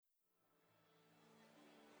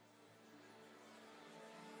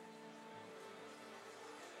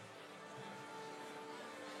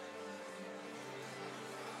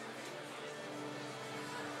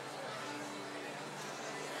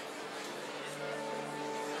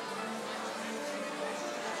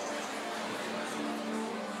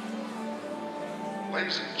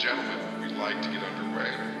Ladies and gentlemen, we'd like to get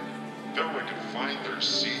underway. If everyone can find their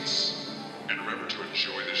seats and remember to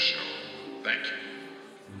enjoy the show. Thank you.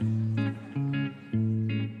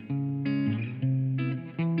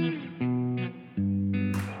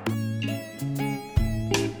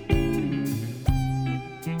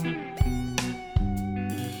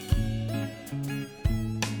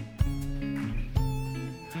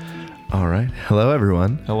 All right. Hello,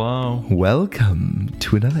 everyone. Hello. Welcome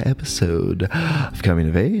to another episode of Coming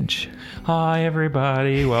of Age. Hi,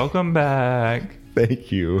 everybody. Welcome back.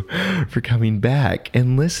 Thank you for coming back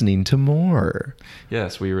and listening to more.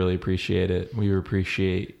 Yes, we really appreciate it.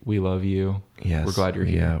 We love you. Yes. We're glad you're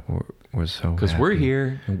here. Yeah, we're so Because we're happy.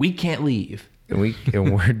 here and we can't leave. And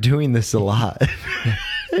we're doing this a lot.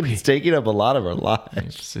 It's taking up a lot of our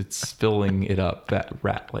lives. It's filling it up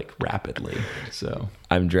rapidly. So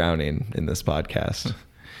I'm drowning in this podcast.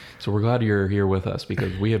 we're glad you're here with us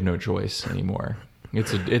because we have no choice anymore.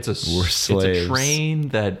 It's a slaves. train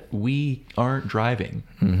that we aren't driving.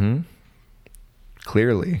 Mm-hmm.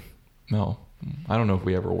 Clearly. No, I don't know if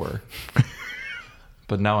we ever were.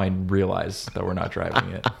 But now I realize that we're not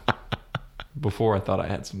driving it. Before I thought I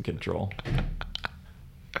had some control.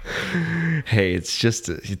 Hey,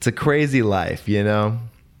 it's a crazy life, you know?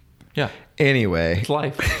 Yeah. Anyway. It's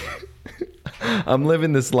life. I'm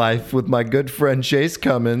living this life with my good friend Chase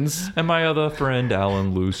Cummins. And my other friend,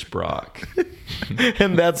 Alan Loose Brock.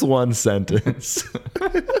 And that's one sentence.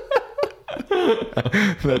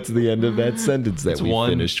 That's the end of that sentence that we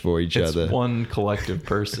finished for each other. It's one collective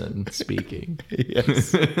person speaking.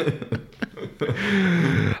 Yes.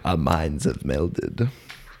 Our minds have melded.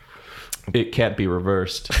 It can't be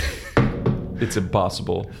reversed. It's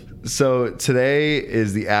impossible. So today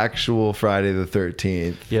is the actual Friday the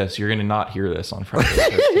 13th. Yes, you're going to not hear this on Friday the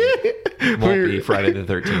 13th. It won't be Friday the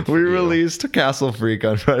 13th. We released Castle Freak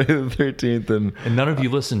on Friday the 13th. And none of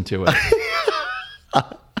you listened to it.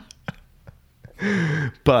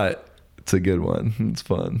 But it's a good one. It's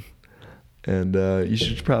fun. And you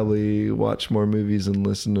should probably watch more movies and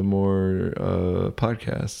listen to more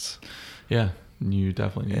podcasts. Yeah, you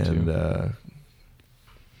definitely need to.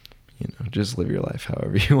 And just live your life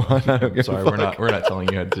however you want. I don't give Sorry, a fuck. we're not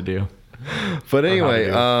telling you what to do. But anyway,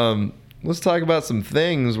 let's talk about some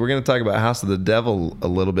things. We're going to talk about House of the Devil a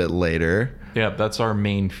little bit later. Yeah, that's our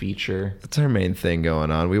main feature. That's our main thing going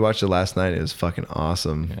on. We watched it last night. It was fucking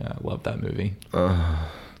awesome. Yeah, I love that movie. Oh,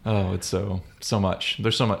 it's so much.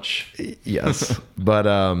 There's so much. Yes. But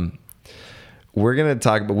we're going to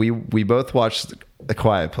talk about, we both watched A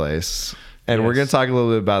Quiet Place. And we're going to talk a little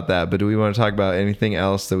bit about that. But do we want to talk about anything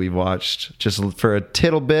else that we've watched? Just for a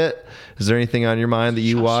tittle bit. Is there anything on your mind that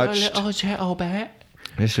you watched? Just a little bit.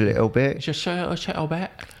 Just a little bit. Just a little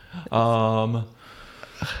bit.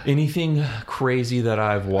 Anything crazy that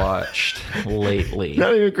I've watched lately?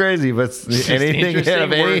 Not even crazy, but anything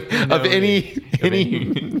of any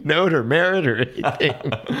note or merit or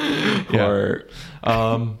anything. Yeah. Or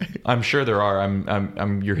I'm sure there are.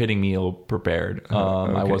 You're hitting me ill prepared.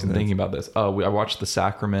 I wasn't thinking about this. I watched The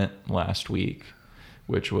Sacrament last week,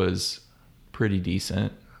 which was pretty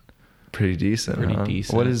decent. Pretty decent.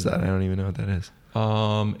 What is that? I don't even know what that is.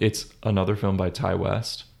 It's another film by Ty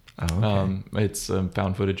West. Oh, okay. It's a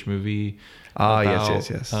found footage movie.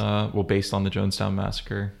 Yes. Well, based on the Jonestown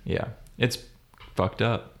Massacre. Yeah, it's fucked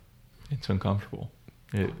up. It's uncomfortable.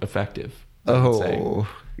 Effective.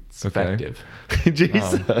 It's effective.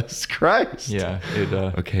 Jesus Christ. Yeah.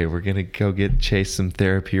 Okay, we're gonna go get Chase some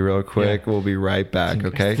therapy real quick. Yeah. We'll be right back.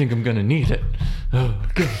 Okay. I think I'm gonna need it. Oh,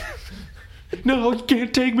 God. No, you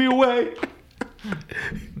can't take me away.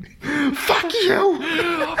 Fuck you!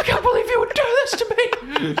 I can't believe you would do this to me.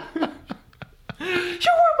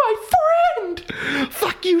 You were my friend.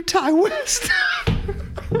 Fuck you, Ty West.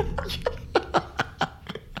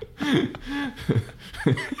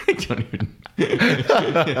 I don't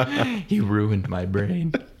even. He ruined my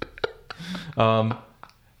brain.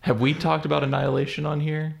 Have we talked about Annihilation on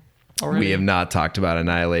here already? We have not talked about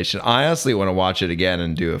Annihilation. I honestly want to watch it again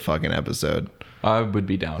and do a fucking episode. I would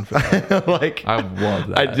be down for that. I love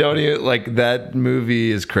that. I don't even that movie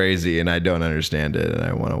is crazy and I don't understand it and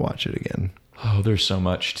I want to watch it again. Oh, there's so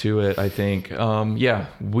much to it, I think. We're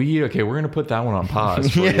going to put that one on pause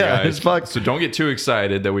for you guys. So don't get too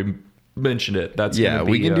excited that we mentioned it. That's gonna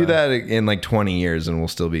be, we can do that in like 20 years and we'll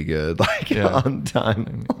still be good. On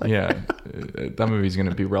time. Yeah. That movie's going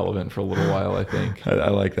to be relevant for a little while, I think. I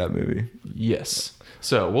like that movie. Yes.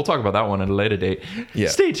 So we'll talk about that one at a later date. Yeah.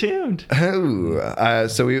 Stay tuned.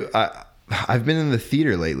 I've been in the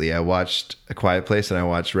theater lately. I watched A Quiet Place and I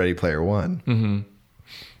watched Ready Player One. Mm-hmm.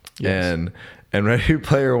 Yes. And Ready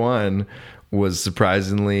Player One was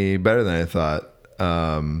surprisingly better than I thought.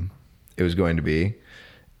 it was going to be.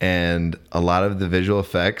 And a lot of the visual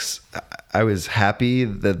effects, I was happy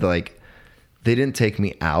that like they didn't take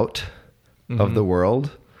me out of the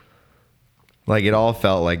world. Like it all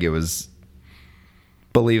felt like it was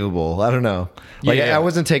believable. I don't know. Like I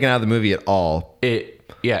wasn't taken out of the movie at all. It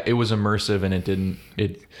was immersive, and it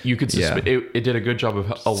did a good job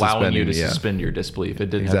of allowing you to suspend your disbelief. It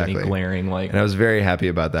didn't have any glaring like. And I was very happy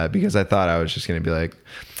about that because I thought I was just going to be like,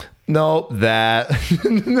 no, that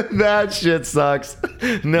shit sucks.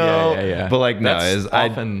 No, but like no,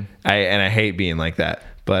 I hate being like that.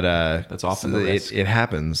 But that's often the risk. It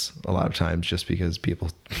happens a lot of times just because people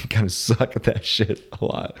kind of suck at that shit a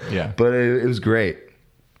lot. Yeah, but it was great.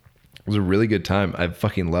 It was a really good time. I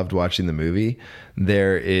fucking loved watching the movie.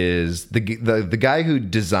 There is the guy who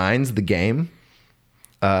designs the game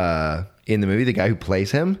in the movie. The guy who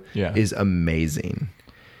plays him is amazing.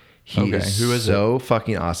 He is who is so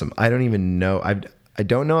fucking awesome. I don't even know. I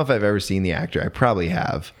don't know if I've ever seen the actor. I probably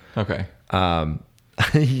have. Okay.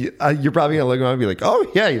 You're probably gonna look at him and be like, "Oh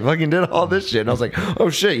yeah, you fucking did all this shit." And I was like, "Oh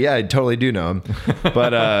shit, yeah, I totally do know him."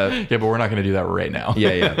 But but we're not gonna do that right now.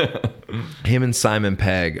 yeah. Him and Simon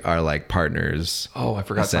Pegg are like partners. Oh, I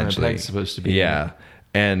forgot Simon Pegg's supposed to be. Yeah,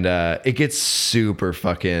 and it gets super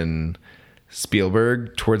fucking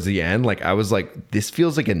Spielberg towards the end. Like I was like, this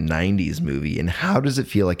feels like a 90s movie. And how does it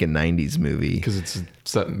feel like a 90s movie? Because it's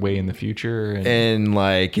set way in the future. And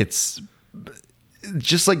like it's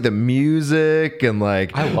just like the music and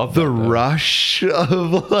like I love the rush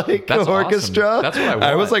of like the orchestra. Awesome. That's what I want.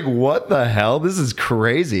 I was like, what the hell? This is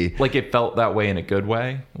crazy. Like it felt that way in a good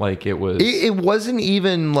way. Like it was. It wasn't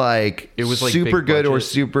even like it was like super good or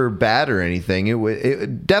super bad or anything.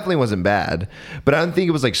 It definitely wasn't bad, but I don't think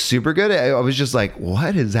it was like super good. I was just like,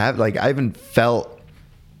 what is happening? Like I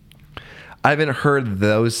haven't heard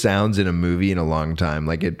those sounds in a movie in a long time.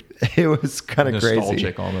 Like it was kind of crazy.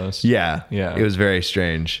 Nostalgic almost. Yeah. Yeah. It was very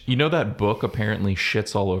strange. You know that book apparently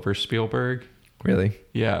shits all over Spielberg? Really?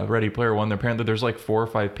 Yeah, Ready Player One. Apparently there's like 4 or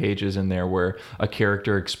 5 pages in there where a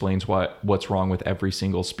character explains what's wrong with every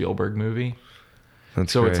single Spielberg movie.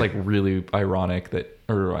 That's so great. It's like really ironic that,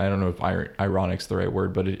 or I don't know if ironic's the right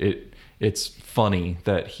word, but it's funny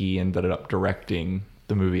that he ended up directing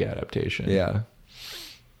the movie adaptation. Yeah.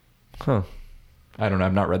 Huh. I don't know.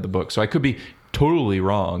 I've not read the book, so I could be totally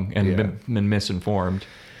wrong and been misinformed.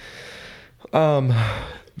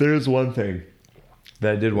 There's one thing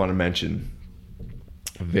that I did want to mention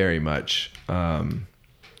very much,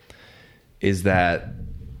 is that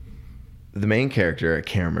the main character, I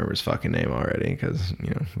can't remember his fucking name already because,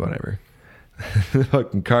 whatever. The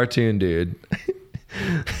fucking cartoon dude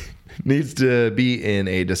needs to be in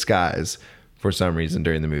a disguise for some reason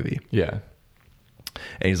during the movie. Yeah.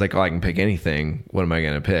 And he's like, oh, I can pick anything. What am I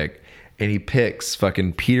going to pick? And he picks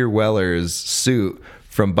fucking Peter Weller's suit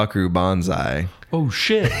from Buckaroo Banzai. Oh,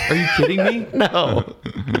 shit. Are you kidding me? No.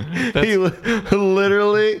 He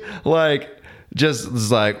literally, like, just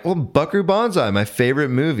was like, well, Buckaroo Banzai, my favorite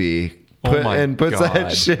movie. Puts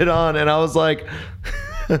that shit on. And I was like...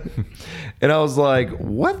 what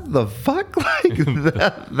the fuck? Like,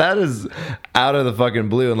 that is out of the fucking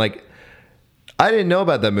blue. And, like, I didn't know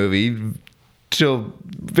about that movie till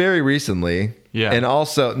very recently. Yeah. And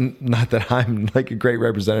also, not that I'm like a great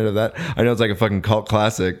representative of that. I know it's like a fucking cult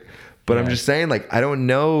classic, but I'm just saying, like, I don't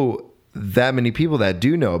know that many people that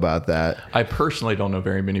do know about that. I personally don't know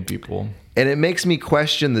very many people. And it makes me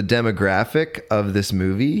question the demographic of this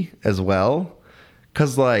movie as well.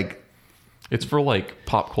 'Cause like, it's for like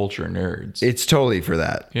pop culture nerds. It's totally for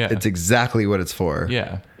that. Yeah. It's exactly what it's for.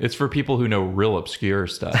 Yeah. It's for people who know real obscure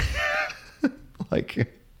stuff.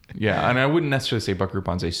 Like, yeah. And I wouldn't necessarily say Buckaroo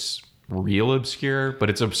Banzai's real obscure, but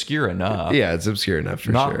it's obscure enough. Yeah, it's obscure enough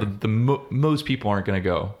for sure. Most people aren't going to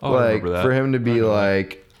go, oh, like, I remember that. For him to be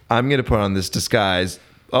like, I'm going to put on this disguise.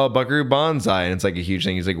 Oh, Buckaroo Banzai. And it's like a huge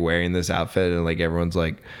thing. He's like wearing this outfit and like everyone's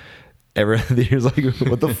like, everyone's like,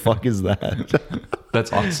 what the fuck is that?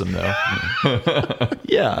 That's awesome though.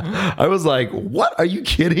 Yeah. I was like, what? Are you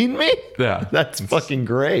kidding me? Yeah. That's fucking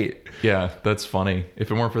great. Yeah, that's funny.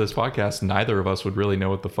 If it weren't for this podcast, neither of us would really know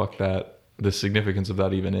what the fuck the significance of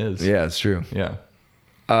that even is. Yeah, it's true. Yeah.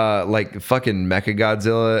 Like fucking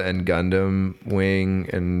Mechagodzilla and Gundam Wing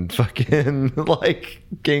and fucking like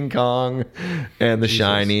King Kong and The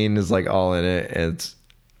Shining is like all in it. It's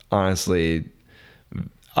honestly,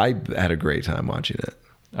 I had a great time watching it.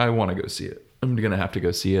 I want to go see it. I'm going to have to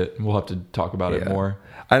go see it. We'll have to talk about it more.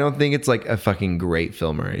 I don't think it's like a fucking great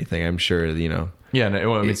film or anything. I'm sure, Yeah,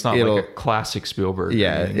 no, I mean, it's not like a classic Spielberg.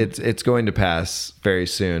 Yeah, it's going to pass very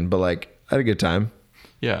soon, but like I had a good time.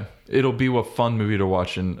 Yeah, it'll be a fun movie to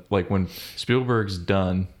watch, and like when Spielberg's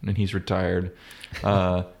done and he's retired,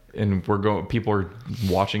 and people are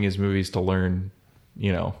watching his movies to learn,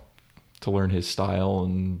 to learn his style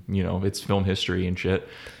and its film history and shit.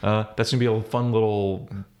 That's gonna be a fun little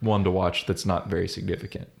one to watch. That's not very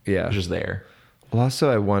significant. Yeah, it's just there. Well,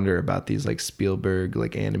 also I wonder about these like Spielberg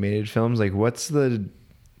like animated films. Like, what's the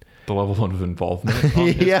level of involvement on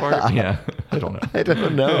his part? Yeah, I don't know. I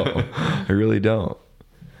don't know. I really don't.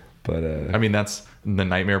 But I mean, that's The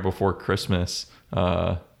Nightmare Before Christmas.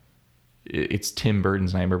 It's Tim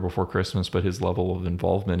Burton's Nightmare Before Christmas, but his level of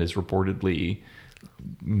involvement is reportedly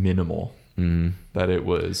minimal. That it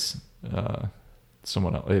was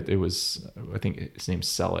someone else. It was, I think his name's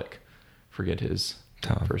Selleck. Forget his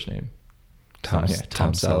first name. Tom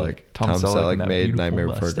Selleck. Tom Selleck made Nightmare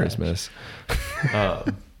Before Christmas.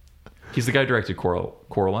 He's the guy who directed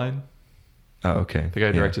Coraline. Oh, okay. The guy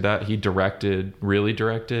who directed that. He really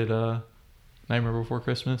directed Nightmare Before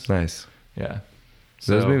Christmas. Nice. Yeah.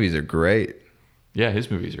 So those movies are great. Yeah,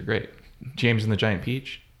 his movies are great. James and the Giant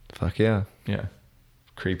Peach. Fuck yeah. Yeah.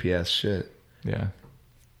 Creepy ass shit. Yeah.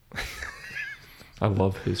 I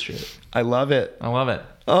love his shit. I love it.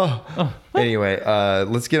 Oh. Anyway,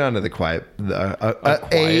 let's get on to a quiet place.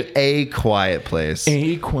 A Quiet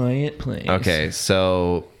Place. Okay,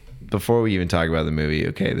 so before we even talk about the movie,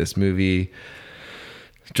 this movie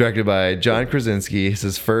directed by John Krasinski. It's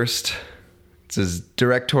his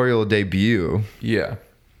directorial debut. Yeah.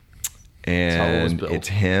 And it's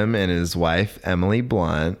him and his wife, Emily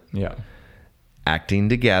Blunt. Yeah. Acting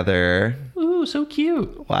together. Ooh, so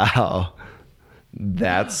cute. Wow.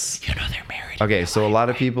 That's... they're married. Okay, so a lot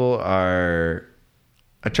of people are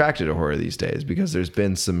attracted to horror these days because there's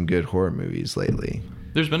been some good horror movies lately.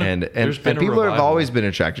 There's been and people have always been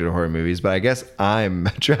attracted to horror movies, but I guess I'm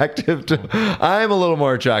a little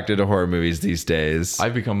more attracted to horror movies these days.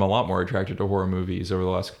 I've become a lot more attracted to horror movies over the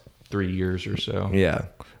last 3 years or so. Yeah.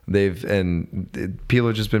 People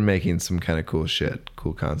have just been making some kind of cool shit,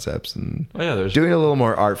 cool concepts, and doing it a little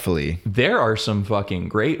more artfully. There are some fucking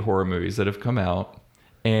great horror movies that have come out,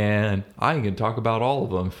 and I can talk about all of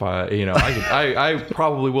them. If I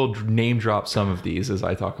probably will name drop some of these as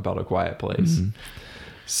I talk about A Quiet Place. Mm-hmm.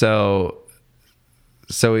 So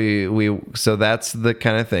that's the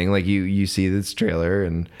kind of thing. Like you see this trailer,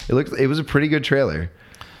 and it was a pretty good trailer.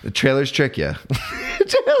 The trailers trick you.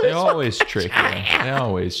 They always trick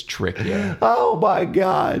you. Oh my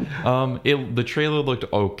god. The trailer looked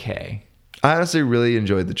okay. I honestly really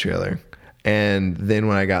enjoyed the trailer. And then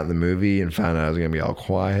when I got in the movie and found out I was going to be all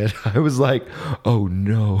quiet, I was like, oh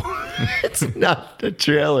no, it's not the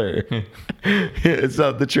trailer. It's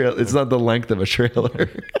not the trailer. It's not the length of a trailer.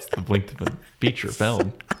 It's the length of a feature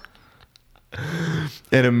film.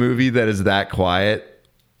 And a movie that is that quiet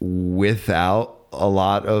without a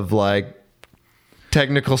lot of like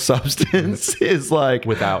technical substance is like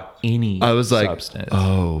without any I was like substance.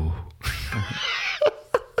 Oh.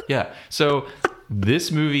 Yeah. So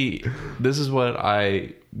this movie, this is what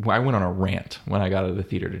I went on a rant when I got out of the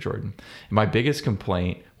theater to Jordan. My biggest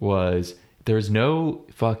complaint was there's no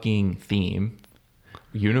fucking theme,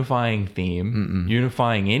 unifying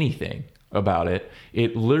anything about it.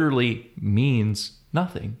 It literally means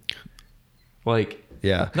nothing. Like,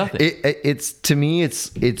 yeah, nothing. It's to me,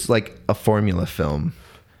 it's like a formula film.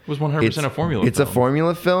 It was 100% a formula. It's a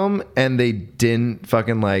formula film, and they didn't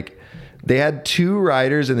fucking like. They had two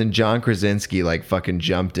writers, and then John Krasinski like fucking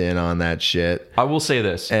jumped in on that shit. I will say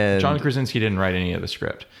this: John Krasinski didn't write any of the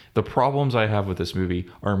script. The problems I have with this movie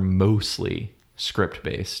are mostly script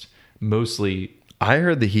based. Mostly, I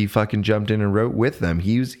heard that he fucking jumped in and wrote with them.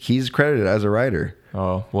 He's credited as a writer.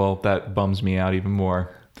 Oh well, that bums me out even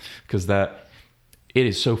more because it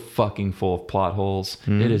is so fucking full of plot holes.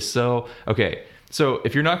 Mm-hmm. It is so okay. So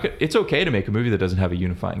if you're not, it's okay to make a movie that doesn't have a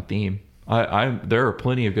unifying theme. There are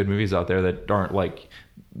plenty of good movies out there that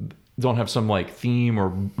don't have some like theme or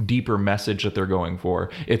deeper message that they're going for.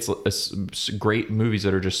 It's great movies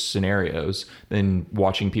that are just scenarios and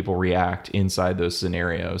watching people react inside those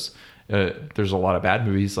scenarios. There's a lot of bad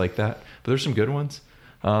movies like that, but there's some good ones.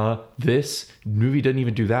 This movie doesn't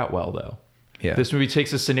even do that well though. Yeah. This movie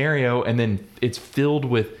takes a scenario and then it's filled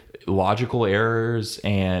with logical errors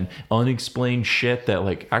and unexplained shit that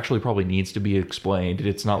like actually probably needs to be explained.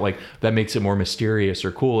 It's not like that makes it more mysterious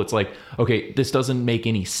or cool. It's like, okay, this doesn't make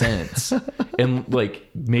any sense. And like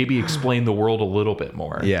maybe explain the world a little bit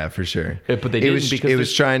more. Yeah, for sure. But they didn't because it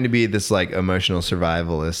was trying to be this like emotional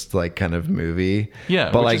survivalist like kind of movie.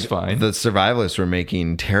 Yeah, but which like is fine. The survivalists were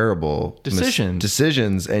making terrible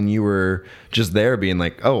decisions, and you were just there being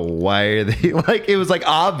like, oh, why are they like? It was like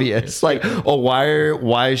obvious, like, oh,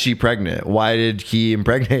 why is she she pregnant? Why did he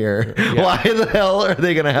impregnate her? Why the hell are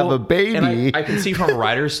they gonna have a baby? And I can see from a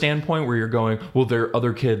writer's standpoint where you're going, well, their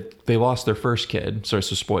other kid, they lost their first kid. Sorry,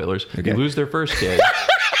 so spoilers. Okay. They lose their first kid.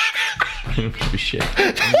 Shit.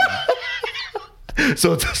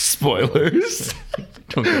 So it's spoilers.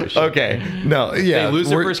 Don't give a shit. Okay. No. Yeah. They lose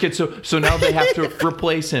their first kid, so now they have to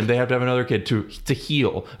replace him. They have to have another kid to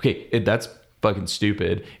heal. Okay, that's fucking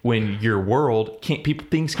stupid. When your world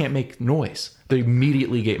things can't make noise. They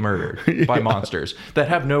immediately get murdered by monsters that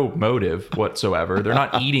have no motive whatsoever. They're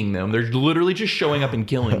not eating them. They're literally just showing up and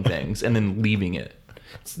killing things and then leaving it.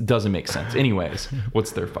 It doesn't make sense. Anyways,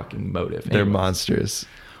 what's their fucking motive? They're Anyways. monsters.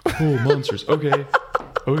 Oh, monsters. Okay.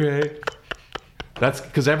 That's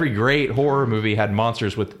because every great horror movie had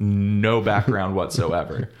monsters with no background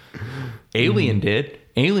whatsoever. Alien did.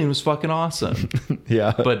 Alien was fucking awesome.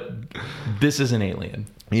 Yeah. But this is an Alien.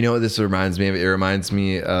 You know what this reminds me of? It reminds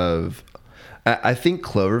me of, I think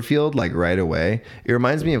Cloverfield, like right away. It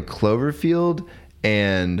reminds me of Cloverfield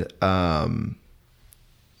and, God,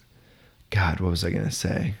 what was I going to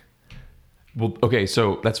say? Well, okay,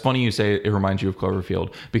 so that's funny you say it reminds you of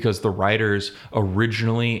Cloverfield because the writers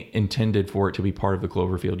originally intended for it to be part of the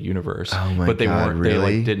Cloverfield universe. Oh my but they God, weren't. really?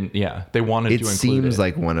 They like didn't. Yeah, they wanted to It include seems it.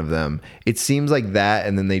 like one of them. It seems like that,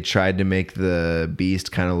 and then they tried to make the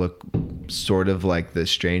beast kind of look sort of like the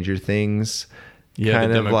Stranger Things. Yeah,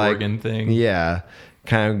 kind the of like Demogorgon thing. Yeah,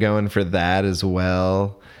 kind of going for that as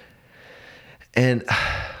well. And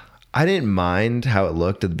I didn't mind how it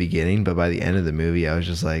looked at the beginning, but by the end of the movie, I was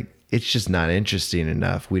just like, it's just not interesting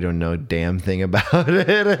enough. We don't know a damn thing about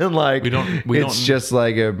it, and like it's just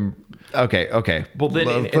like a okay. Well,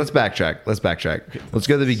 then let's backtrack. Let's go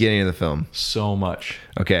to the beginning of the film. So much.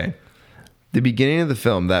 Okay, the beginning of the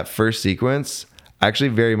film, that first sequence, I actually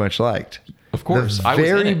very much liked. Of course, the I was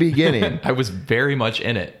in very it. beginning. I was very much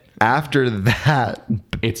in it. After that,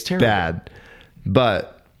 It's terrible. bad,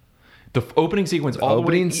 but The opening sequence, all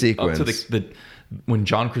Opening the way up to sequence. the when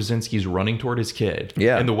John Krasinski's running toward his kid.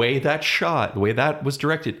 Yeah. And the way that shot, the way that was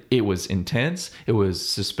directed, it was intense. It was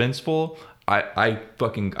suspenseful. I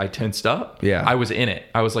tensed up. Yeah. I was in it.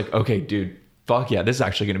 I was like, okay, dude, fuck yeah, this is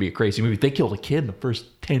actually going to be a crazy movie. They killed a kid in the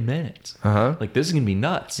first 10 minutes. Uh-huh. Like, this is going to be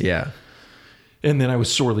nuts. yeah. And then I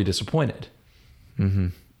was sorely disappointed. Mm-hmm.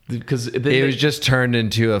 Because It was just turned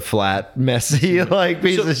into a flat, messy, like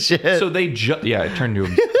piece of shit. So they it turned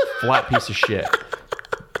into a flat piece of shit.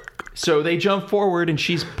 So they jump forward and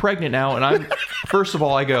she's pregnant now. And first of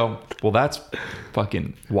all, I go, well, that's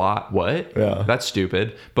fucking what? Yeah. That's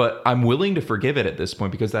stupid. But I'm willing to forgive it at this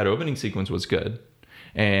point because that opening sequence was good.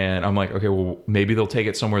 And I'm like, okay, well, maybe they'll take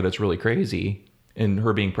it somewhere that's really crazy. And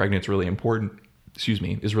her being pregnant is really important.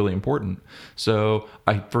 Is really important. So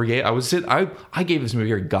I forget. I gave this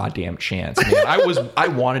movie a goddamn chance, man. I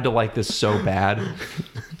wanted to like this so bad.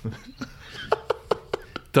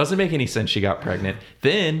 Doesn't make any sense she got pregnant.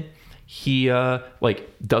 Then he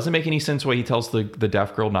doesn't make any sense why he tells the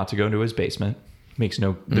deaf girl not to go into his basement. There's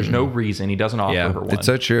no reason. He doesn't offer her one. It's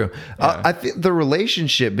so true. Yeah. I think the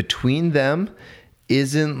relationship between them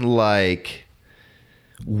isn't like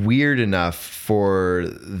weird enough for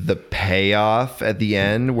the payoff at the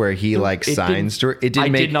end where he like signs to her. It didn't I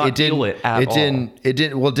make did not feel it at all. It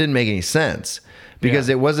didn't make any sense because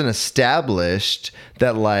it wasn't established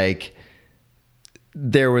that like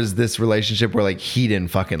there was this relationship where like he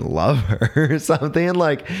didn't fucking love her or something.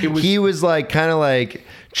 Like he was like kind of like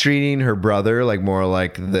treating her brother like more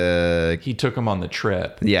like he took him on the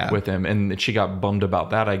trip with him, and she got bummed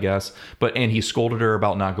about that, I guess. And he scolded her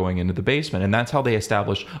about not going into the basement, and that's how they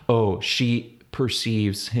established, she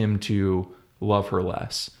perceives him to love her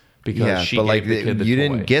less because she gave the kid the you toy.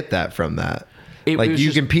 didn't get that from that. It like was you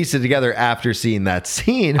just- can piece it together after seeing that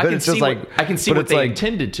scene, but it's just like I can see but what it's they like,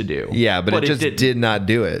 intended to do. Yeah, but it just did not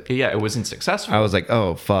do it. Yeah, it wasn't successful. I was like,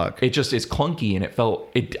 oh fuck. It just is clunky, and it felt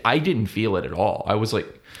it. I didn't feel it at all. I was like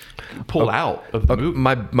pulled out of the movie.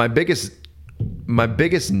 My biggest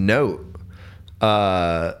note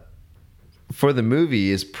for the movie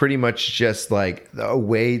is pretty much just like a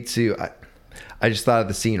way to. I just thought of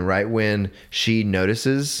the scene right when she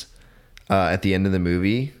notices at the end of the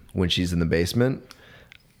movie when she's in the basement,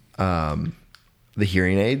 the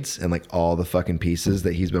hearing aids and like all the fucking pieces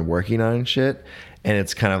that he's been working on and shit, and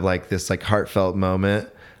it's kind of like this like heartfelt moment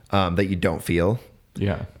that you don't feel.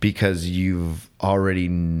 Yeah, because you've already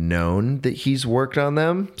known that he's worked on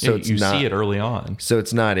them, so you see it early on. So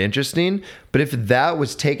it's not interesting. But if that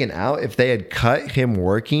was taken out, if they had cut him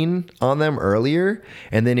working on them earlier,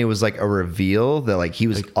 and then it was like a reveal that like he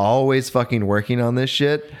was always fucking working on this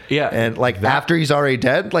shit, Yeah, and like after he's already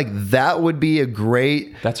dead, like that would be a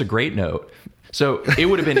great. That's a great note. So it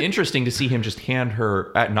would have been interesting to see him just hand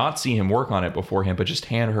her, not see him work on it beforehand, but just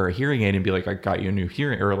hand her a hearing aid and be like, I got you a new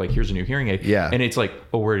hearing, or like, here's a new hearing aid. Yeah. And it's like,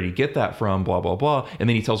 oh, where did he get that from? Blah, blah, blah. And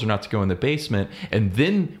then he tells her not to go in the basement. And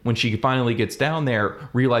then when she finally gets down there,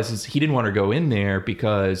 realizes he didn't want her to go in there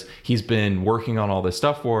because he's been working on all this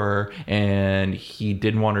stuff for her. And he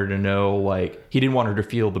didn't want her to know, like, he didn't want her to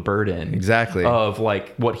feel the burden. Exactly. Of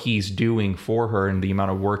like what he's doing for her and the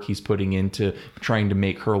amount of work he's putting into trying to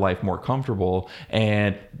make her life more comfortable.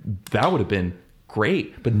 And that would have been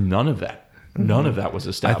great, but none of that was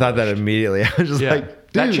established. I thought that immediately. I was just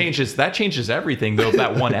like, dude. that changes everything though.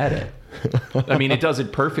 That one edit. I mean, it does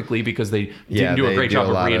it perfectly because they didn't do a great job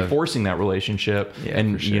of reinforcing that relationship,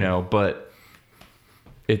 and sure. you know, but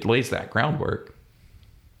it lays that groundwork.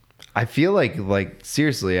 I feel like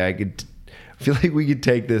seriously, I feel like we could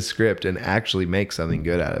take this script and actually make something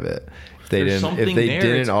good out of it. If they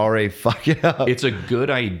didn't already fuck it up. It's a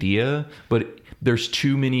good idea, but there's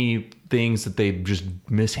too many things that they've just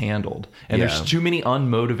mishandled, and there's too many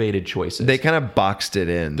unmotivated choices. They kind of boxed it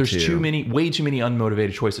in. There's way too many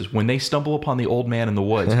unmotivated choices. When they stumble upon the old man in the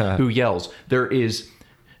woods who yells, there is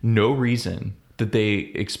no reason that they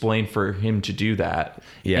explain for him to do that.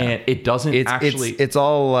 Yeah. And it doesn't it's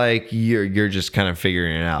all like you're just kind of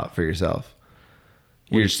figuring it out for yourself.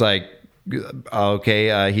 You're just like,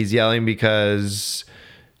 okay, he's yelling because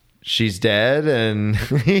she's dead, and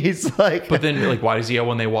he's like, but then like, why does he yell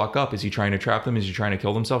when they walk up? Is he trying to trap them? Is he trying to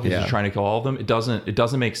kill himself? Is he trying to kill all of them? It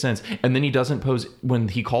doesn't make sense. And then he doesn't pose, when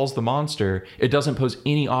he calls the monster, it doesn't pose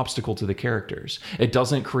any obstacle to the characters. It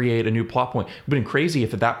doesn't create a new plot point. It would have been crazy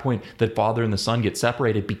if at that point the father and the son get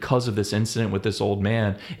separated because of this incident with this old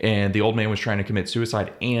man, and the old man was trying to commit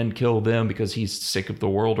suicide and kill them because he's sick of the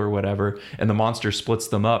world or whatever, and the monster splits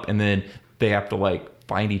them up, and then they have to like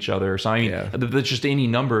find each other or something. I mean, there's just any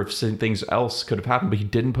number of things else could have happened, but he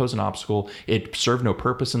didn't pose an obstacle. It served no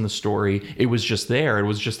purpose in the story. It was just there. It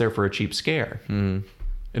was just there for a cheap scare. And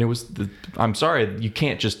it was, I'm sorry, you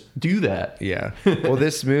can't just do that. Yeah. Well,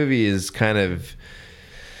 this movie is kind of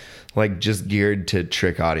like just geared to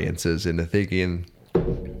trick audiences into thinking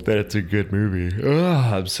that it's a good movie. Oh,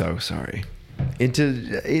 I'm so sorry.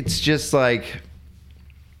 It's just like,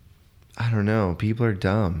 I don't know. People are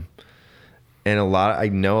dumb. And I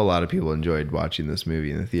know a lot of people enjoyed watching this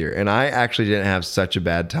movie in the theater. And I actually didn't have such a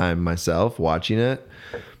bad time myself watching it.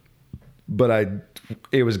 But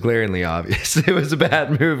it was glaringly obvious it was a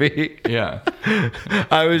bad movie. Yeah.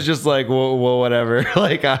 I was just like, well whatever.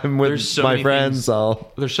 Like, I'm with my friends.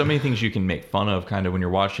 There's so many things you can make fun of kind of when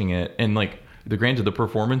you're watching it. And like, granted, the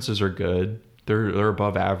performances are good. They're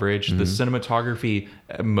above average. Mm-hmm. The cinematography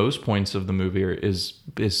at most points of the movie is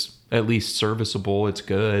at least serviceable. It's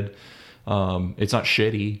good. It's not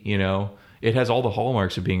shitty, you know. It has all the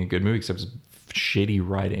hallmarks of being a good movie, except it's shitty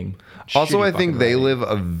writing. Also, I think they live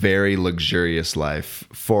a very luxurious life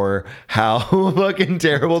for how fucking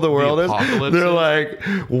terrible the world is. They're like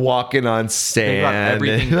walking on sand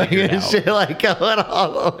and shit, like going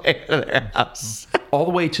all the way to their house, all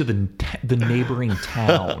the way to the neighboring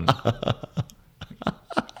town.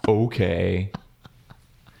 Okay,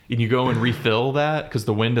 and you go and refill that because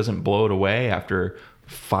the wind doesn't blow it away after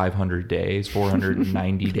 500 days,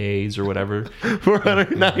 490 days or whatever.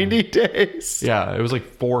 490 days. Yeah, it was like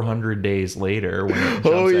 400 days later when it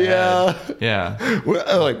jumps ahead. Yeah.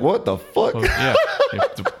 Like, what the fuck? Oh, yeah.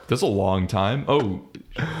 That's a long time. Oh,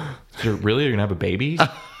 really? You're gonna have a baby?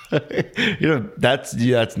 You know, that's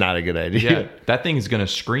not a good idea. Yeah, that thing is gonna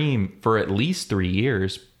scream for at least 3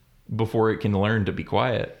 years before it can learn to be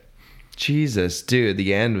quiet. Jesus, dude,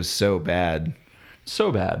 the end was so bad.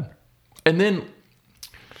 So bad. And then,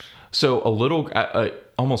 so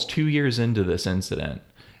almost 2 years into this incident,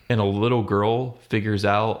 and a little girl figures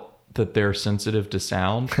out that they're sensitive to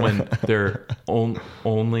sound when they're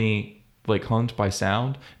only like hunt by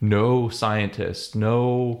sound. No scientist,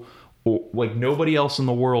 nobody else in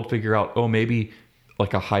the world figure out, oh, maybe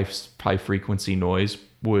like a high frequency noise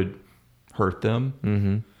would hurt them.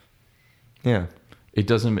 Mm-hmm. Yeah. It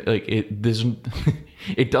doesn't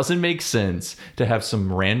it doesn't make sense to have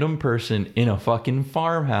some random person in a fucking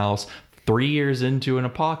farmhouse 3 years into an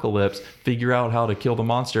apocalypse figure out how to kill the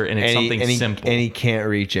monster, and it's something simple. And he can't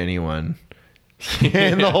reach anyone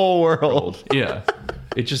in the whole world. Yeah.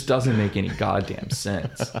 It just doesn't make any goddamn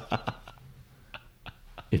sense.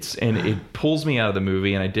 It pulls me out of the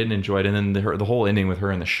movie, and I didn't enjoy it. And then the whole ending with her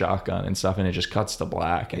in the shotgun and stuff, and it just cuts to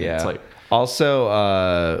black, and it's like,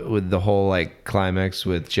 also with the whole like climax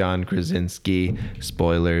with John Krasinski,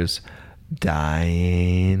 spoilers,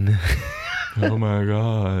 dying. Oh my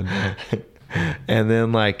god. And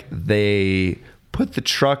then like they put the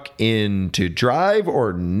truck into drive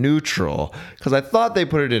or neutral, because I thought they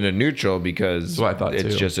put it into neutral because what I thought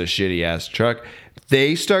it's too. just a shitty ass truck.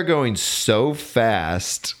 They start going so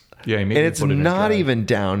fast, Yeah, he made and me it's put it in not drive. even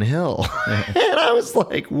downhill. And I was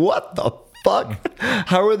like, what the fuck?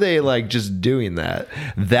 How are they like just doing that?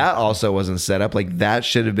 That also wasn't set up. Like that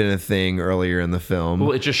should have been a thing earlier in the film.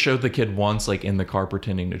 Well, it just showed the kid once, like in the car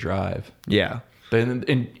pretending to drive. Yeah. Then,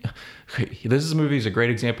 and this movie is a great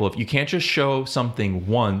example of you can't just show something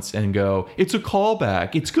once and go, it's a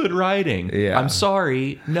callback, it's good writing. Yeah. I'm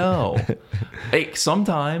sorry, no. Like,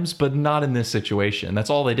 sometimes, but not in this situation. That's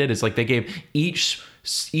all they did is like they gave each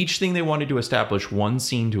thing they wanted to establish one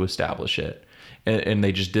scene to establish it, and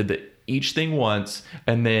they just did each thing once,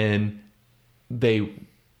 and then they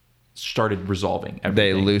started resolving everything.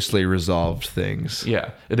 They loosely resolved things.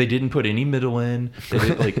 Yeah, they didn't put any middle in. They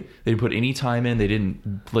didn't put any time in. They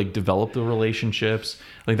didn't like develop the relationships.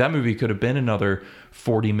 Like that movie could have been another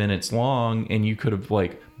 40 minutes long, and you could have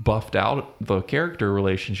like buffed out the character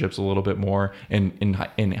relationships a little bit more, and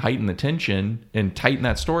heighten the tension and tighten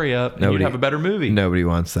that story up. And you'd have a better movie. Nobody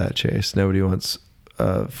wants that, Chase. Nobody wants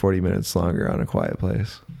 40 minutes longer on A Quiet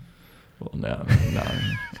Place. Well, no.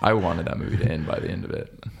 I wanted that movie to end by the end of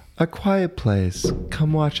it. A Quiet Place.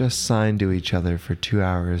 Come watch us sign to each other for 2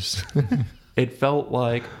 hours. It felt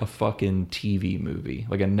like a fucking TV movie,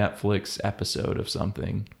 like a Netflix episode of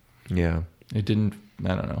something. Yeah. It didn't. I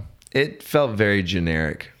don't know. It felt very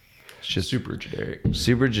generic. It's just super generic.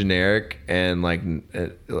 Super generic, and like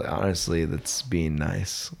honestly, that's being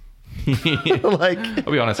nice. Like,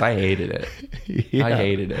 I'll be honest, I hated it. yeah. I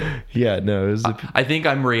hated it. Yeah, no, it was I think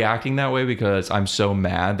I'm reacting that way because I'm so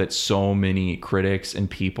mad that so many critics and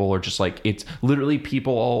people are just like, it's literally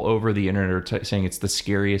people all over the internet are saying it's the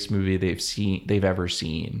scariest movie they've ever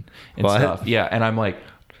seen and What? stuff. Yeah, and I'm like,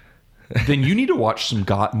 then you need to watch some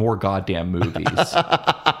more goddamn movies.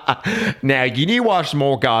 now you need to watch some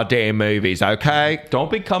more goddamn movies, okay? Don't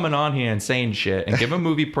be coming on here and saying shit and give a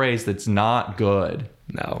movie praise that's not good.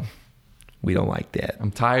 No, we don't like that.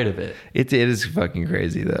 I'm tired of it. It is fucking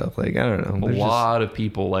crazy though. Like, I don't know. A lot of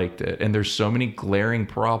people liked it, and there's so many glaring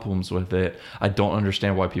problems with it. I don't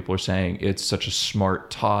understand why people are saying it's such a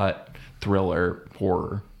smart, taut thriller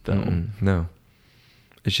horror film. No,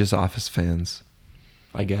 it's just Office fans.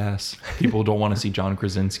 I guess people don't want to see John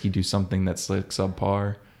Krasinski do something that's like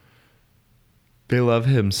subpar. They love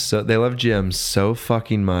him so. They love Jim so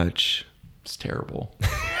fucking much. It's terrible.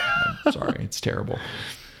 I'm sorry, it's terrible.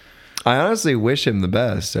 I honestly wish him the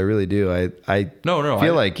best. I really do. I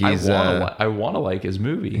feel like he's. I want to like his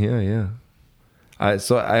movie. Yeah.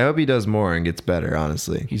 So I hope he does more and gets better.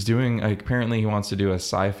 Honestly, He's doing. Apparently, he wants to do a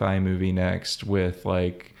sci-fi movie next with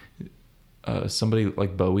like somebody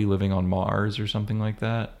like Bowie living on Mars or something like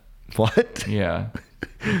that. what Yeah.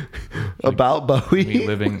 about Bowie? Me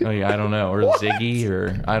living, I don't know, or Ziggy,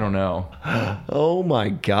 or I don't know. Oh my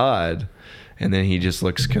god! And then he just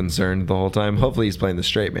looks concerned the whole time. Hopefully, he's playing the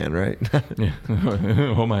straight man, right? Yeah.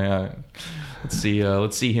 Oh my god.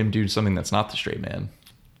 Let's see him do something that's not the straight man.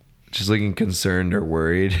 Just looking concerned or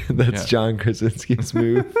worried. That's Yeah. John Krasinski's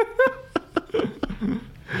move.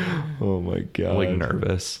 Oh my god! Like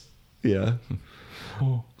nervous. Yeah.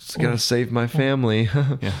 Just gotta save my family.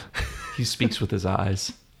 Yeah. He speaks with his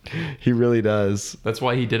eyes. He really does. That's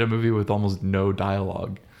why he did a movie with almost no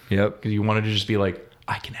dialogue. Yep. Because he wanted to just be like,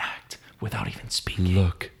 I can act without even speaking.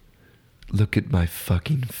 Look at my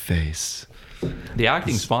fucking face. The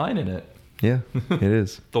acting's fine in it. Yeah, it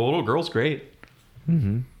is. The little girl's great.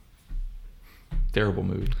 Mm-hmm. Terrible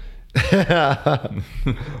movie.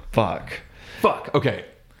 Fuck. Okay.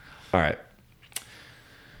 All right.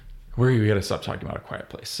 We gotta stop talking about A Quiet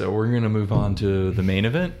Place. So we're gonna move on to the main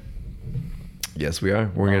event. Yes, we are.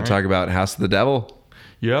 We're going right. to talk about House of the Devil.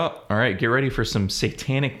 Yeah. All right. Get ready for some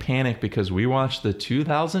satanic panic because we watched the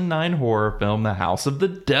 2009 horror film, The House of the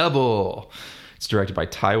Devil. It's directed by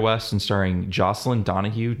Ty West and starring Jocelyn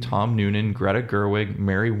Donahue, Tom Noonan, Greta Gerwig,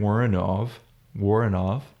 Mary Woronov,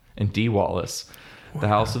 and Dee Wallace. The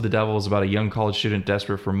House of the Devil is about a young college student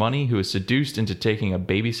desperate for money who is seduced into taking a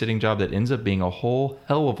babysitting job that ends up being a whole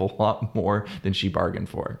hell of a lot more than she bargained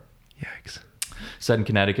for. Yikes. Set in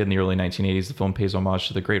Connecticut in the early 1980s, the film pays homage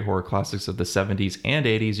to the great horror classics of the 70s and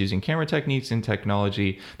 80s using camera techniques and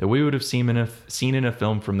technology that we would have seen in a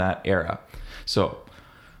film from that era. So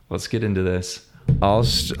let's get into this.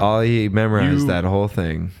 He memorized that whole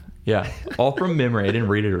thing. Yeah, all from memory. I didn't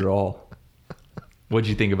read it at all. What'd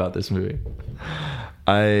you think about this movie?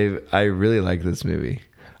 I really like this movie.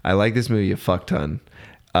 I like this movie a fuck ton.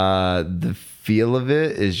 The feel of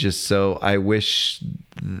it is just so. I wish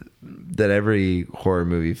that every horror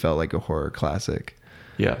movie felt like a horror classic.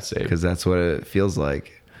 Yeah, same. because that's what it feels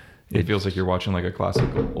like. It feels like you're watching like a classic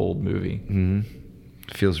old movie.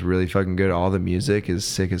 It feels really fucking good. All the music is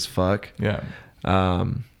sick as fuck. Yeah.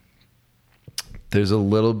 There's a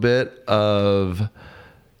little bit of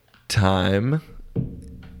time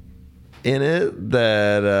in it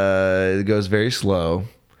that it goes very slow,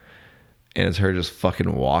 and it's her just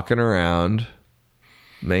fucking walking around,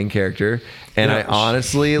 main character, and Yeah. I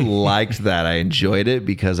honestly liked that. I enjoyed it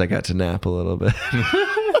because I got to nap a little bit.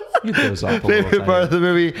 It goes off a little Favorite part of tiny. the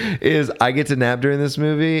movie is I get to nap during this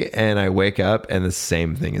movie, and I wake up and the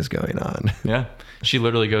same thing is going on. Yeah. She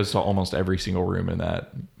literally goes to almost every single room in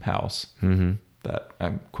that house. Mm-hmm. That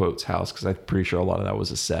quotes house, because I'm pretty sure a lot of that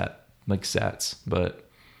was a set, like sets, but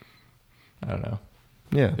I don't know.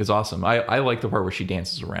 Yeah. It's awesome. I like the part where she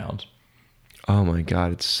dances around. Oh my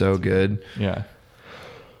god, it's so good. Yeah.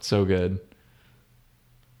 So good.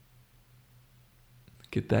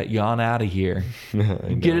 Get that yawn out of here. I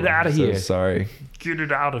Get it know, outta I'm so here. sorry. Get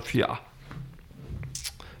it out of here.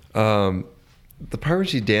 The part where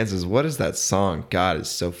she dances, what is that song? God, it's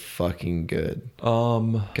so fucking good.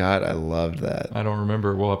 God, I loved that. I don't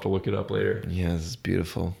remember. We'll have to look it up later. Yeah, this is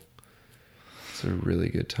beautiful. It's a really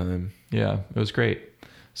good time. Yeah, it was great.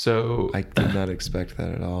 So I did not expect that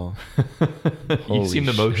at all. you Holy seem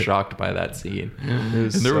the most shit. shocked by that scene.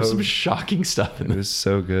 was And there was so- some shocking stuff in It this. was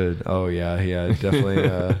so good. Oh yeah,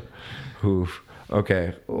 definitely. Oof.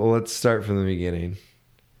 Okay, well, let's start from the beginning.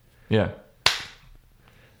 Yeah.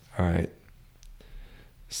 All right.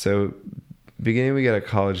 So, beginning, we got a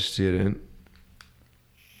college student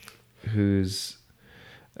who's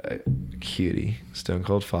a cutie, Stone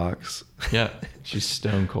Cold Fox, Yeah. She's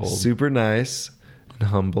stone cold. super nice and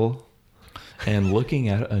humble. And looking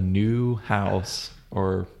at a new house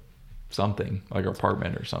or something, like an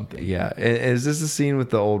apartment or something. Yeah, and is this the scene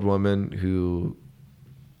with the old woman who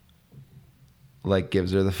like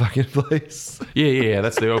gives her the fucking place? Yeah.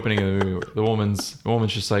 That's the opening of the movie. The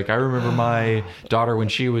woman's just like, I remember my daughter when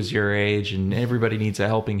she was your age, and everybody needs a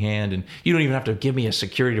helping hand, and you don't even have to give me a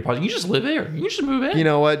security deposit. You just live there. You just move in. You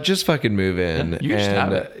know what? Just fucking move in, Yeah, you just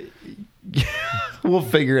have and we'll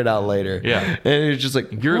figure it out later. Yeah. And it's just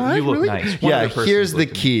like, You what? look Really? nice. One Yeah, other person's here's the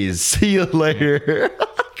looking- keys. See you later.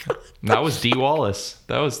 That was Dee Wallace.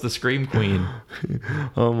 That was the Scream Queen.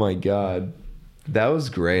 Oh my god, that was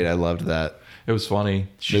great. I loved that. It was funny.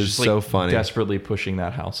 She's It was just, so funny. desperately pushing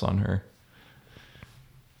that house on her.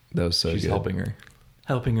 That was so She's good.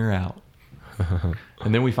 helping her out.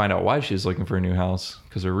 And then we find out why she's looking for a new house,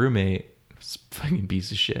 because her roommate is a fucking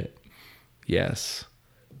piece of shit Yes.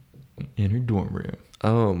 in her dorm room.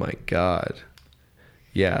 Oh my god.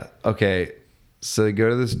 Yeah. Okay. So they go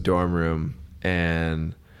to this dorm room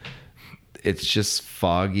and it's just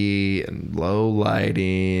foggy and low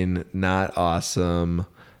lighting, not awesome.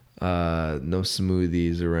 No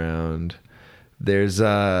smoothies around. There's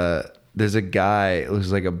a guy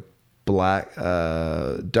who's like a black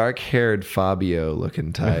dark-haired Fabio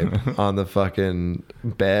looking type on the fucking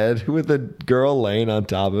bed with a girl laying on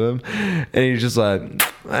top of him, and he's just like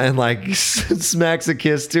smacks a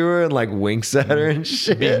kiss to her and like winks at her and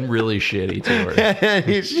shit. Being really shitty to her.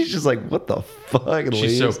 And she's just like, what the fuck? And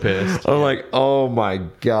She's so leaves. pissed. I'm like, oh my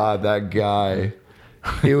god, that guy.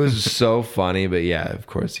 It was so funny, but yeah, of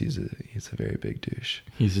course he's a very big douche.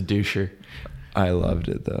 He's a doucher. I loved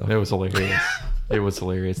it though. It was hilarious. It was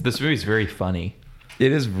hilarious. This movie's very funny.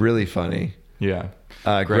 It is really funny. Yeah.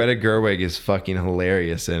 Greta Gerwig is fucking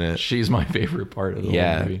hilarious in it. She's my favorite part of the whole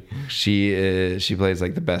Yeah, movie. she plays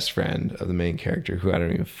like the best friend of the main character, who I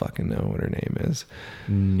don't even fucking know what her name is.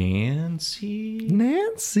 Nancy?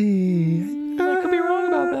 Nancy. I could be wrong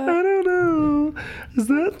about that. I don't know. Is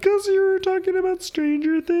that because you were talking about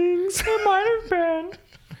Stranger Things? It might have been.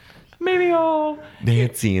 Maybe I'll...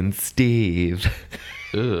 Nancy and Steve.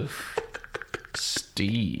 Ugh.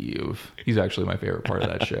 Steve. He's actually my favorite part of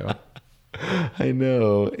that show. I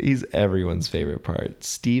know. He's everyone's favorite part.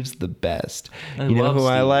 Steve's the best. I you know love who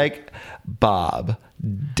I Steve. like? Bob.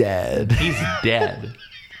 Dead. He's dead.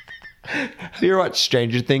 Have you ever watched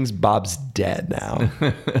Stranger Things? Bob's dead now.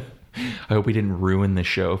 I hope we didn't ruin the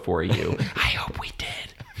show for you. I hope we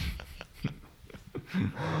did.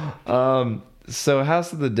 So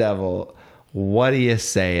House of the Devil, what do you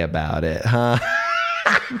say about it, huh?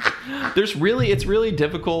 It's really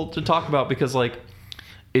difficult to talk about because like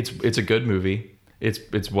it's a good movie.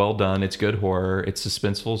 It's well done. It's good horror. It's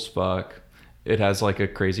suspenseful as fuck. It has like a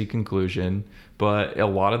crazy conclusion, but a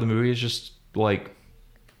lot of the movie is just like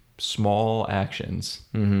small actions.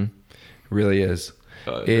 Really is.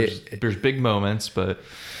 There's big moments, but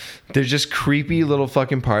There's just creepy little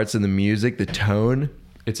fucking parts in the music, the tone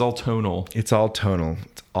It's all tonal. It's all tonal.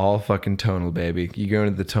 It's all fucking tonal, baby. You go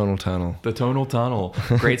into the tonal tunnel. The tonal tunnel.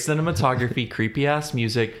 Great cinematography, creepy ass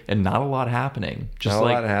music, and not a lot happening. Just Not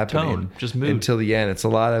like a lot happening. tone. Just mood. Until the end. It's a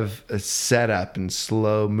lot of setup and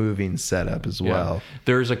slow moving setup as well.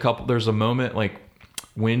 There's a moment like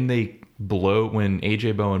when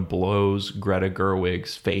AJ Bowen blows Greta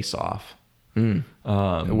Gerwig's face off.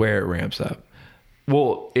 Where it ramps up.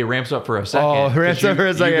 Well, it ramps up for a second. Oh, it ramps up for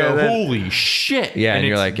a second, You go, and then- holy shit. Yeah, and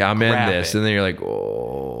you're it's like, I'm in graphic. this. And then you're like,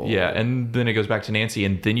 oh. Yeah, and then it goes back to Nancy,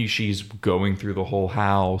 and then she's going through the whole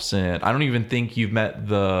house, and I don't even think you've met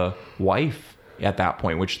the wife at that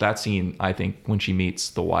point, which that scene, I think, when she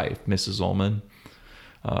meets the wife, Mrs. Ullman,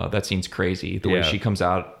 that scene's crazy. The way she comes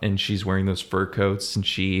out, and she's wearing those fur coats, and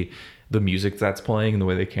the music that's playing, and the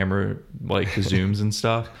way the camera, like, zooms and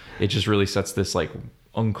stuff, it just really sets this, like,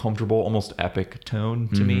 uncomfortable, almost epic tone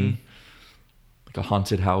to me. Like a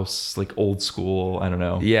haunted house, like old school. I don't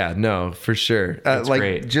know. Yeah, no, for sure. It's like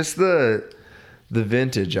great. just the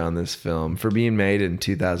vintage on this film for being made in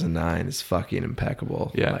 2009 is fucking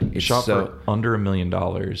impeccable. Yeah, like, it's shot for under $1 million,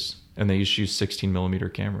 and they used to use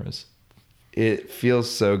 16mm cameras. It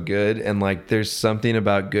feels so good, and like there's something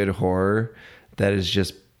about good horror that is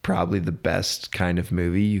just probably the best kind of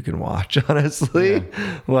movie you can watch, honestly.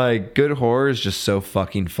 Like good horror is just so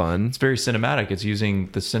fucking fun. It's very cinematic. It's using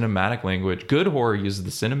the cinematic language. Good horror uses the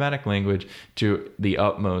cinematic language to the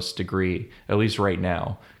utmost degree, at least right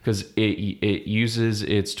now, because it uses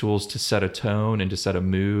its tools to set a tone and to set a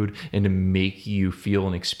mood and to make you feel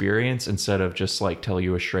an experience instead of just like tell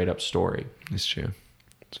you a straight up story. It's true.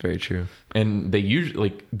 It's very true. And they usually,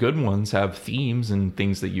 like, good ones have themes and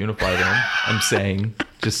things that unify them.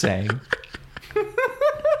 Just saying.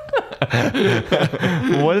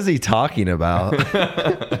 What is he talking about?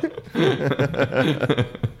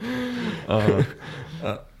 I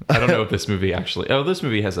don't know if this movie actually. Oh, this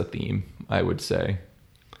movie has a theme, I would say,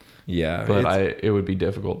 Yeah, but it would be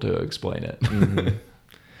difficult to explain it.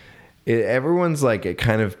 everyone's like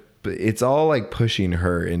it's all like pushing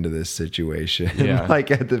her into this situation. Yeah.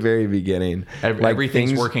 Like at the very beginning, like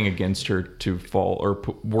Everything's things- working against her to fall, or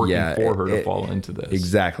working for her to fall into this.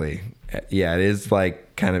 Exactly. Yeah, it is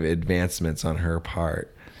like kind of advancements on her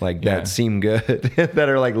part, like Yeah. that seem good that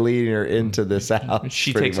are like leading her into this house.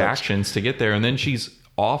 She pretty takes much. actions to get there, and then she's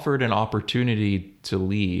offered an opportunity to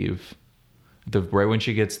leave. Right when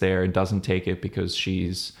she gets there, and doesn't take it because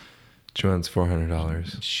she's Joanne's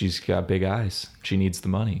 $400. she's got big eyes. She needs the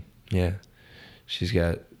money. Yeah, she's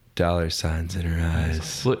got dollar signs in her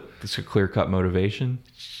eyes. Look, it's a clear cut motivation.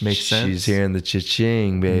 Makes sense. She's hearing the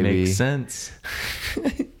cha-ching, baby. Makes sense.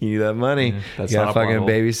 You need that money. Yeah, that's you gotta not a fucking plot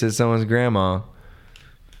hole. babysit someone's grandma.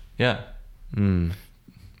 Yeah.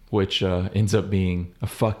 Which ends up being a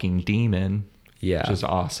fucking demon. Yeah, Which is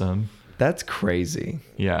awesome. that's crazy.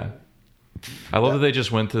 Yeah. I love that they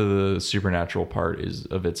just went to the supernatural part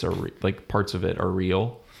like parts of it are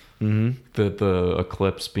real. Mm-hmm. The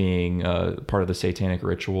eclipse being part of the satanic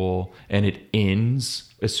ritual, and it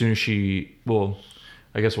ends as soon as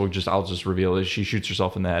I guess I'll just reveal it. She shoots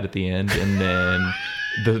herself in the head at the end, and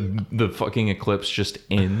then the fucking eclipse just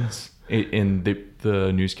ends. In the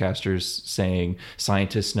newscasters saying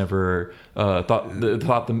scientists never thought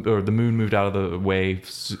the moon moved out of the way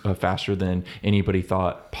faster than anybody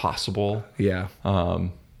thought possible. Yeah,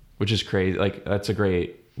 Which is crazy. Like, that's a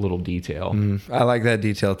great little detail. I like that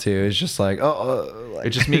detail too. It's just like like, It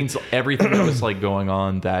just means everything that was like going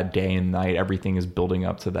on that day and night, everything is building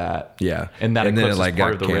up to that. Yeah. And that And then eclipse it, like, is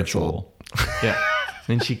part got of the canceled. ritual. Yeah.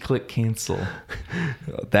 Then she clicked cancel.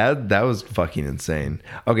 that was fucking insane.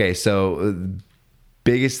 Okay, so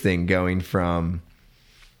biggest thing going from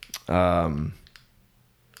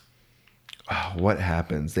what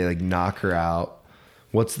happens? They like knock her out.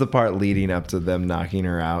 What's the part leading up to them knocking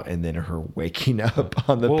her out and then her waking up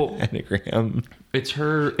on the pentagram? It's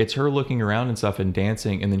her looking around and stuff and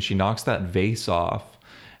dancing, and then she knocks that vase off,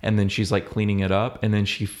 and then she's like cleaning it up, and then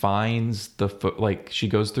she finds she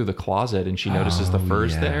goes through the closet and she notices the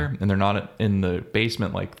furs there, and they're not in the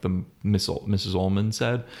basement like the Mrs. Ullman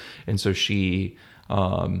said, and so she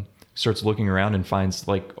starts looking around and finds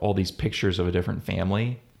like all these pictures of a different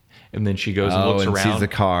family. And then she goes and looks around, sees the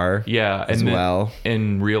car,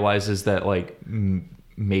 and realizes that like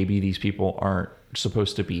maybe these people aren't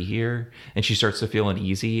supposed to be here, and she starts to feel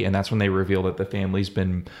uneasy. And that's when they reveal that the family's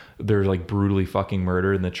they're like brutally fucking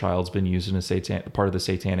murdered, and the child's been used as part of the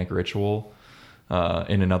satanic ritual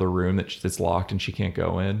in another room that's locked and she can't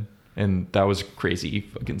go in. And that was a crazy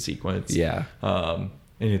fucking sequence. Yeah.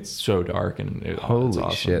 and it's so dark and it's Holy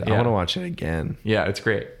awesome. shit! I Yeah. want to watch it again, Yeah, it's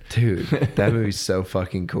great. dude. That movie's so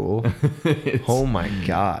fucking cool. Oh my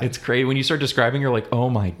god, It's great when you start describing. You're like, oh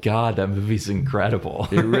my god, that movie's incredible.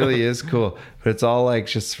 it really is cool. But it's all like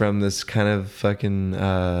just from this kind of fucking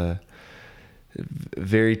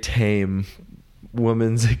very tame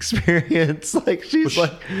woman's experience. Like she's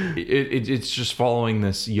like, It's just following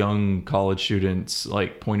this young college student's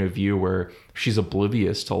like point of view where she's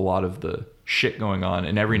oblivious to a lot of the shit going on,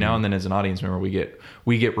 and every now and then as an audience member we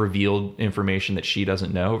get revealed information that she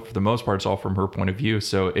doesn't know. For the most part, it's all from her point of view,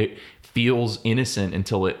 so it feels innocent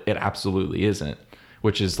until it absolutely isn't,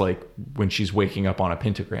 which is like when she's waking up on a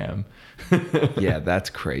pentagram. yeah, that's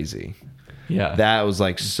crazy. Yeah, That was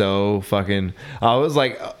like so fucking. I was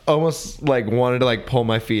like almost like wanted to like pull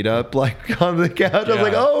my feet up like on the couch. I was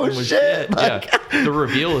like, oh Holy shit! Like, Yeah, the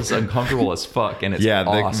reveal is uncomfortable as fuck, and it's yeah,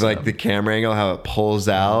 awesome. like the camera angle, how it pulls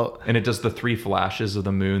out. And it does the 3 flashes of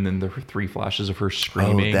the moon, then the 3 flashes of her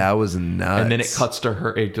screaming. Oh, that was nuts. And then it cuts to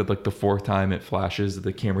her. It did like the 4th time it flashes,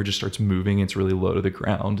 the camera just starts moving. It's really low to the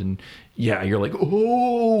ground, and yeah, you're like,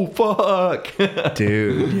 oh fuck,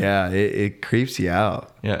 dude. Yeah, it creeps you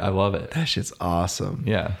out. Yeah, I love it. That shit's awesome.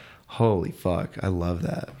 Yeah, Holy fuck, I love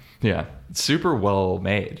that. yeah, it's super well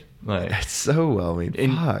made. Like It's so well made.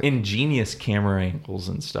 Fuck. ingenious camera angles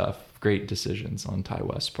and stuff. Great decisions on Ty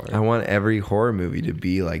West's part. I want every horror movie to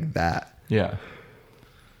be like that. Yeah,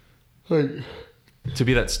 Like to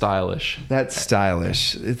be that stylish. that's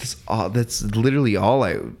stylish. It's all. That's literally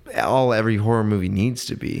all every horror movie needs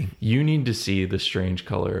to be. You need to see The Strange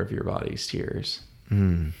Color of Your Body's Tears.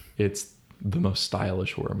 It's the most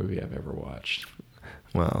stylish horror movie I've ever watched.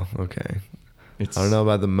 Well, okay. It's, I don't know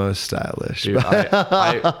about the most stylish, dude,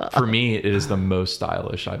 but for me, it is the most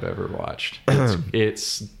stylish I've ever watched.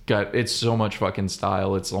 It's so much fucking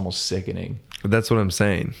style. It's almost sickening. that's what I'm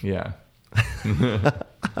saying. Yeah,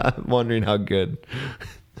 I'm wondering how good.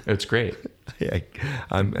 it's great. Yeah,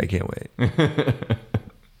 I can't wait.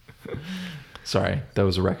 Sorry, that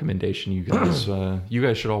was a recommendation. You guys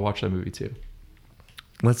should all watch that movie too.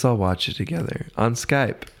 Let's all watch it together on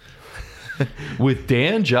Skype. With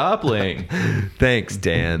Dan Jopling. Thanks,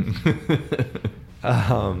 Dan.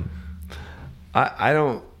 I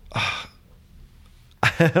don't.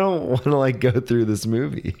 I don't want to like go through this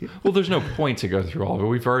movie. Well, there's no point to go through all of it.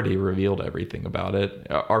 We've already revealed everything about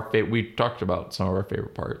it. We talked about some of our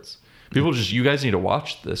favorite parts. You guys need to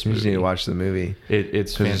watch this You movie. just need to watch the movie.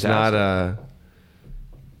 It's 'Cause fantastic.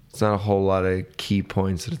 it's not a whole lot of key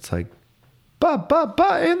points that it's like ba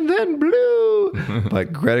and then blue.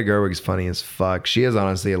 But Greta Gerwig's funny as fuck. She has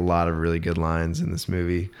honestly a lot of really good lines in this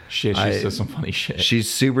movie. She says some funny shit. She's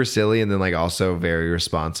super silly and then like also very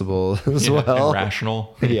responsible as well. And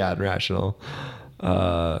rational. Yeah, and rational.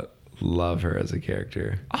 Love her as a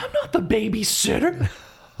character. I'm not the babysitter.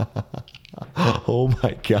 Oh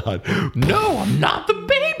my god. No, I'm not the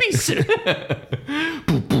babysitter.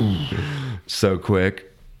 So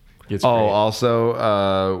quick. It's Oh, great.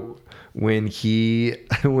 also, when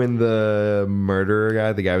the murderer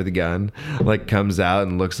guy, the guy with the gun, like comes out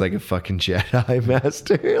and looks like a fucking Jedi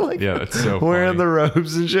master, like Yeah, it's so wearing funny. the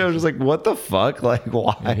robes and shit. I'm just like, what the fuck? Like,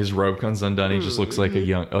 why? His robe comes undone. He just looks like a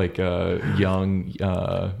young Padawan?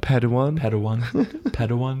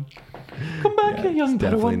 Padawan. Come back, you young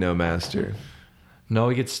Definitely Padawan. no master. No,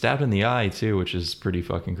 he gets stabbed in the eye too, which is pretty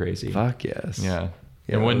fucking crazy. Fuck yes. Yeah.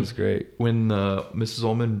 Yeah, And that when was great. when Mrs.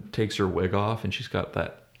 Ullman takes her wig off and she's got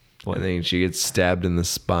that. And then she gets stabbed in the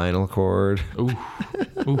spinal cord. Oof.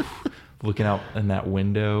 Looking out in that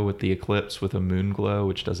window with the eclipse with a moon glow,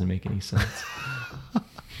 which doesn't make any sense.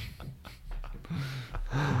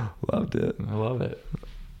 Loved it. I love it.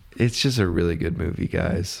 It's just a really good movie,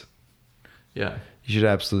 guys. Yeah. You should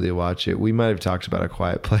absolutely watch it. We might have talked about A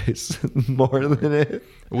Quiet Place more than it.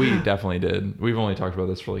 We definitely did. We've only talked about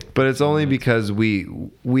this for like. But it's only because we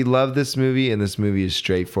love this movie, and this movie is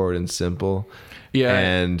straightforward and simple. Yeah.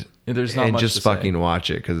 And there's not much just to say. fucking watch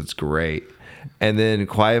it because it's great. And then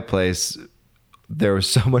Quiet Place, there was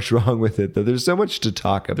so much wrong with it that there's so much to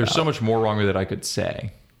talk about. There's so much more wrong with it I could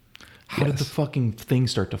say. How did the fucking thing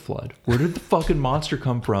start to flood? Where did the fucking monster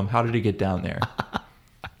come from? How did it get down there?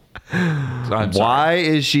 I'm sorry. Why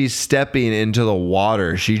is she stepping into the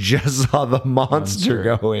water? She just saw the monster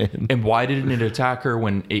go in. And why didn't it attack her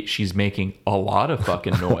when she's making a lot of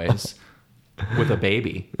fucking noise with a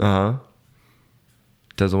baby?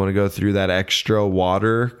 Doesn't want to go through that extra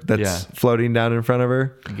water that's Yeah. floating down in front of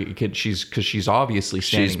her. She's obviously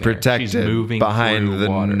standing She's there. protected She's moving behind through the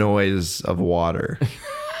water. noise of water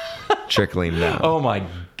trickling down. Oh my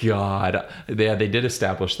god! Yeah, they did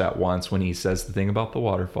establish that once when he says the thing about the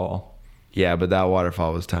waterfall. Yeah, but that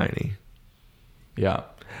waterfall was tiny. Yeah.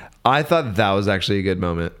 I thought that was actually a good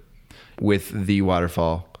moment with the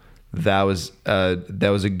waterfall. That was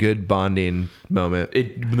a good bonding moment.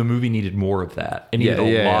 The movie needed more of that. It needed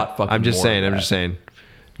a lot fucking I'm just more saying. of I'm that. just saying.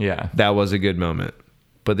 Yeah. That was a good moment.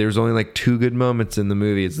 But there's only like 2 good moments in the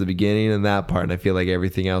movie. It's the beginning and that part. And I feel like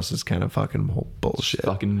everything else is kind of fucking bullshit.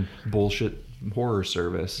 Fucking bullshit horror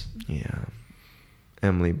service. Yeah.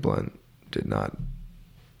 Emily Blunt did not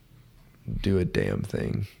do a damn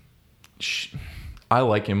thing. I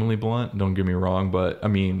like Emily Blunt, don't get me wrong, but I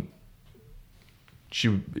mean,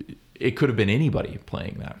 it could have been anybody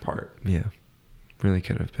playing that part. Yeah. Really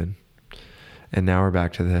could have been. And now we're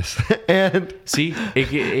back to this. And see,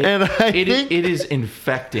 it is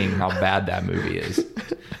infecting how bad that movie is.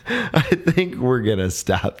 I think we're gonna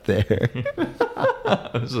stop there.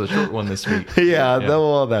 This is a short one this week. Yeah.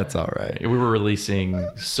 Well, that's all right. We were releasing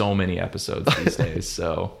so many episodes these days,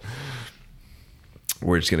 so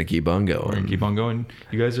we're just gonna keep on going. we're gonna keep on going.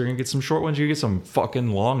 You guys are gonna get some short ones. You get some fucking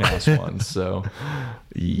long ass ones. So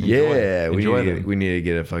yeah, Enjoy them. we need to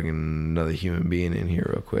get a fucking another human being in here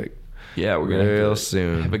real quick. yeah, we're gonna Real have to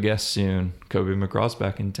soon. have a guest soon. Kobe McCraw's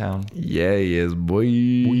back in town. Yeah, he is,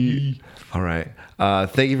 boy. All right.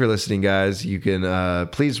 Thank you for listening, guys. You can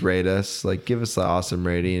please rate us, like give us an awesome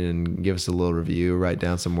rating and give us a little review. Write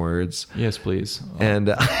down some words. Yes, please. And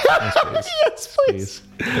Yes, please.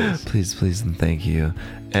 yes, please. Please, and thank you.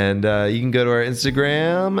 And you can go to our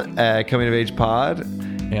Instagram at Coming of Age Pod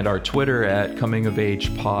And our Twitter at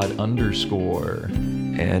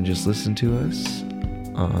comingofagepod_. and just listen to us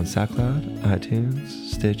on SoundCloud, iTunes,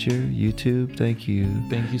 Stitcher, YouTube. Thank you.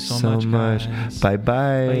 Thank you so much, guys. Bye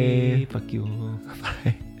bye. Bye. Fuck you.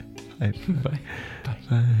 Bye. Bye. Bye. Bye.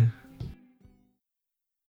 Bye.